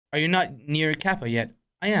Are you not near Kappa yet?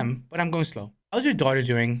 I am, but I'm going slow. How's your daughter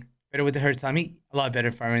doing? Better with her tummy? A lot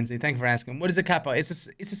better, Farenzi. Thank you for asking. What is a Kappa? It's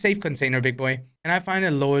a safe container, big boy. Can I find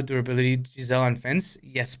a lower durability Giselle on fence?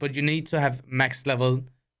 Yes, but you need to have max level.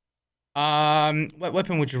 What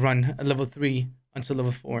weapon would you run at level 3 until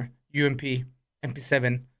level 4? UMP,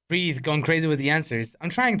 MP7. Breathe, going crazy with the answers. I'm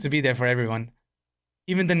trying to be there for everyone.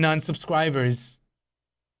 Even the non-subscribers.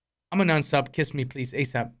 I'm a non-sub. Kiss me, please,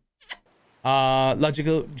 ASAP.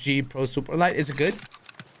 Logical G Pro Super Light. Is it good?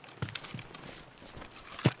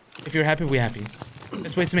 If you're happy, we're happy.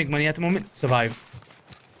 Best way to make money at the moment? Survive.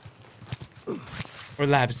 Or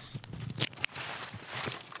labs.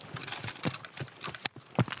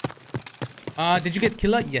 Did you get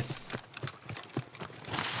killer? Yes.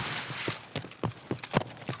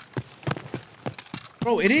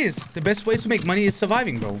 Bro, it is. The best way to make money is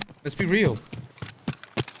surviving, bro. Let's be real.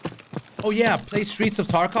 Oh yeah, play Streets of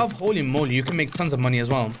Tarkov? Holy moly, you can make tons of money as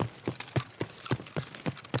well.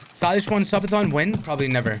 Stylish one subathon when? Probably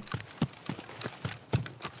never.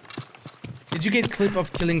 Did you get clip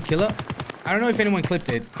of killing killer? I don't know if anyone clipped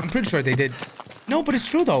it. I'm pretty sure they did. No, but it's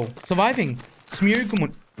true though. Surviving. Smear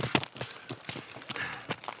gumun.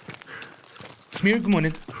 Smear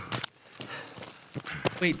gumunin.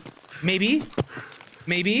 Wait, maybe?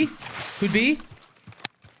 Maybe? Could be?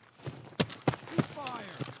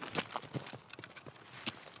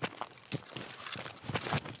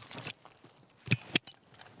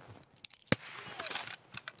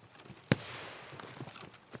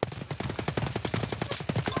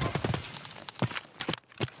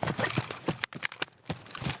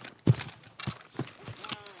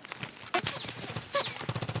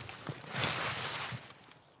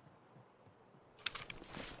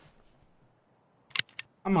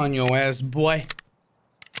 I'm on your ass, boy.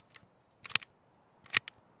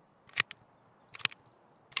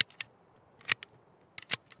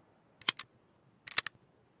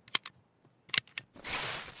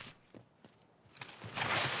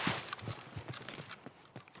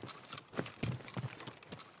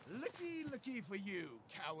 Looky for you,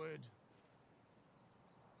 coward.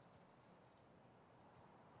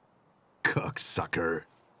 Cocksucker.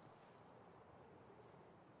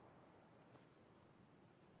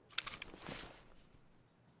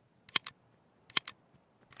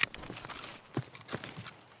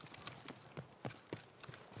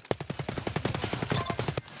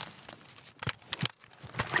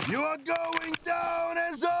 You are going down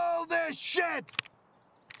as all this shit!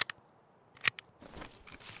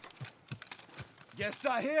 Yes,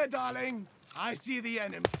 I hear, darling. I see the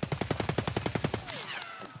enemy.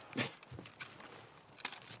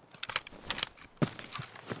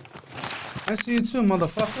 I see you too,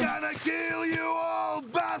 motherfucker. Gonna kill you all,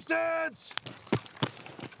 bastards!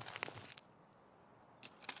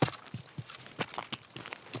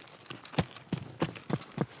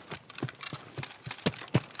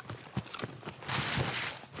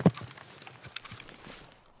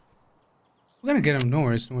 We're gonna get him. No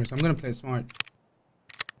worries, no worries. I'm gonna play smart.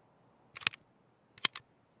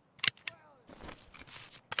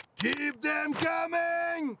 Keep them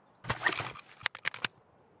coming!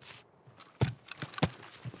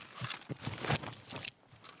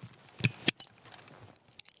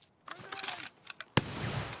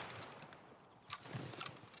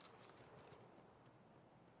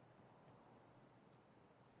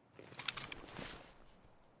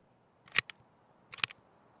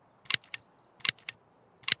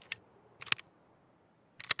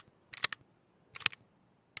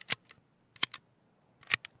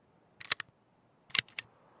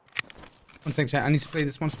 One second, chat. I need to play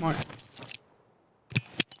this one smart.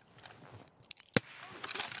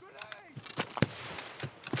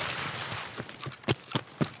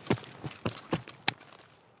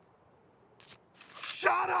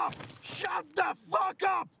 Shut up! Shut the fuck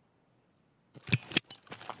up!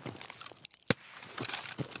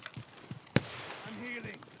 I'm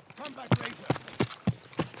healing. Come back later.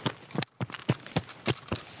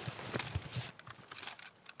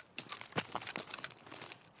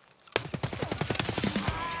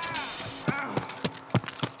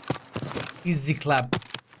 Easy clap.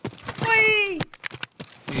 Whee!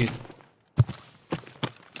 Jeez.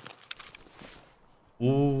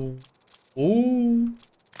 Ooh. Ooh.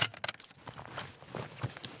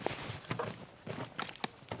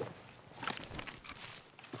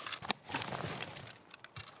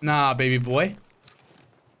 Nah, baby boy.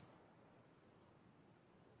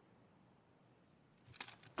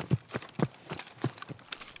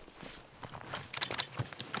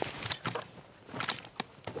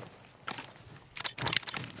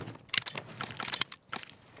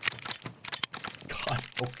 God,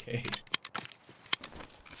 okay.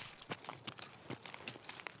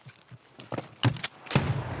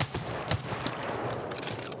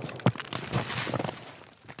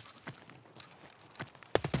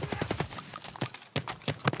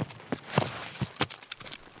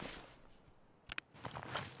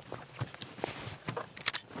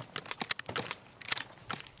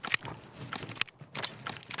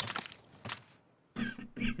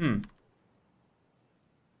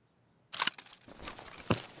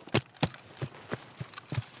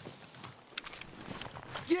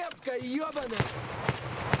 Кепка ёбаная!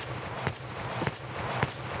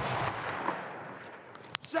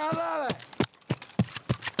 Шалава!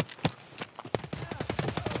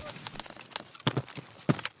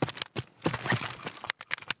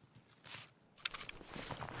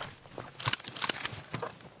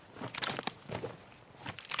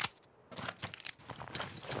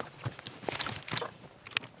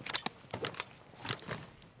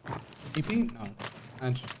 TP? No.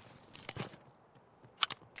 Edge.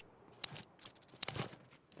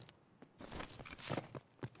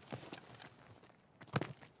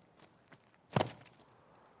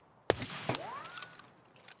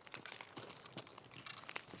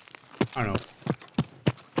 I don't know.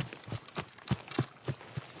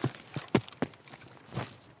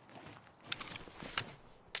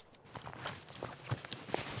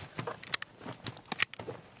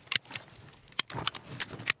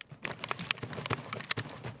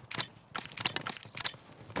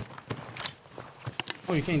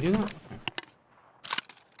 Oh, you can't do that? Okay.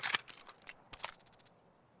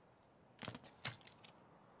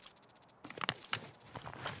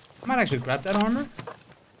 I might actually grab that armor.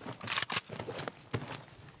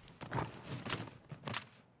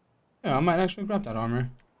 Yeah, I might actually grab that armor.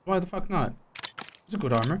 Why the fuck not? It's a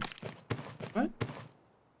good armor. Right?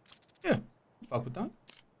 Yeah. Fuck with that.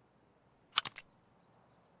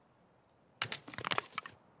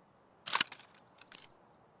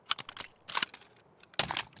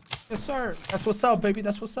 Yes, sir. That's what's up, baby.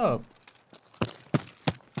 That's what's up.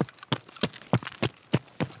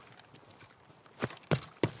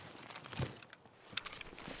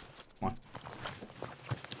 Come on.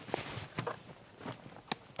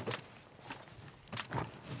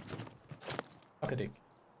 Fuck a dick.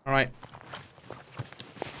 All right.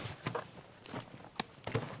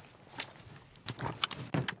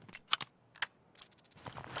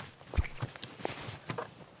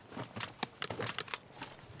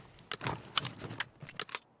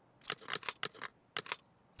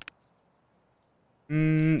 Let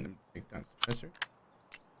me take that suppressor.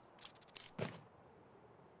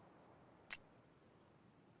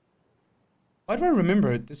 Why do I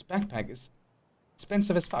remember this backpack is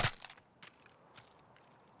expensive as fuck?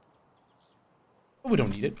 But we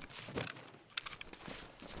don't need it.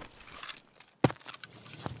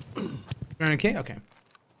 300k? Okay.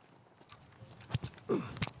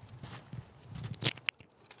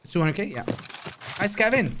 It's 200k? Yeah. Nice,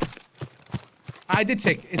 Kevin. I did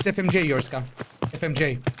check. It's FMJ, Yorska.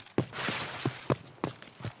 FMJ.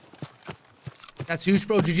 That's huge,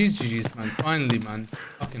 bro. GG's, man. Finally, man.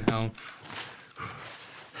 Fucking hell.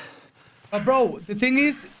 But, bro, the thing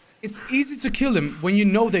is, it's easy to kill them when you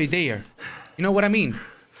know they're there. You know what I mean?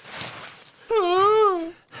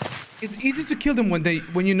 It's easy to kill them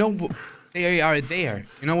when you know they are there.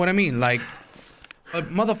 You know what I mean? Like,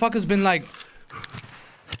 but motherfuckers been like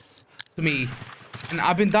to me, and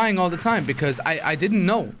I've been dying all the time because I didn't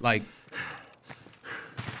know. Like,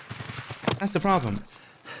 that's the problem.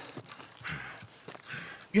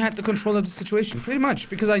 You had the control of the situation, pretty much,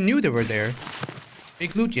 because I knew they were there.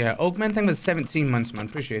 Big loot, yeah. Oakman, thank you for 17 months, man.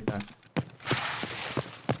 Appreciate that.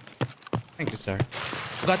 Thank you, sir.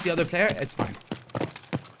 We got the other player. It's fine.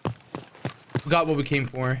 We got what we came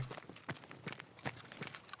for.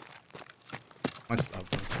 Much love,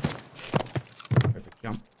 bro. Perfect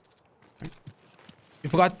jump. Right. You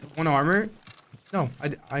forgot one armor? No, I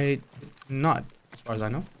did not, as far as I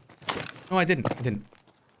know. No, I didn't.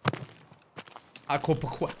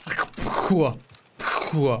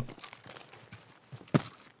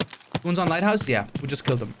 Goons on Lighthouse? Yeah, we just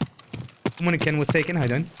killed him. Someone Ken was taken. How you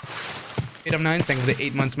doing? 8 of 9, thank you for the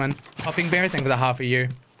 8 months, man. Puffing Bear, thank you for the half a year.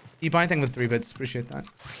 E-Pine, thank you for 3 bits. Appreciate that.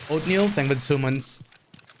 Oatmeal, thank you for the 2 months.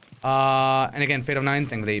 And again, Fate of 9,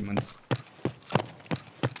 thank you for the 8 months.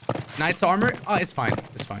 Knight's Armor? Oh, it's fine.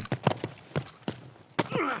 It's fine.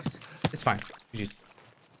 It's fine. Jeez.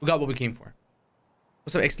 We got what we came for.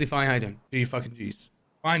 What's up, XLify? How you doing? Do you fucking G's?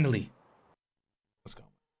 Finally. Let's go.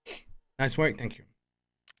 Nice work. Thank you.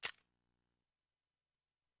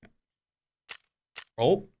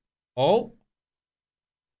 Oh.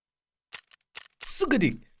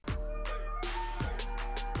 Sugadik.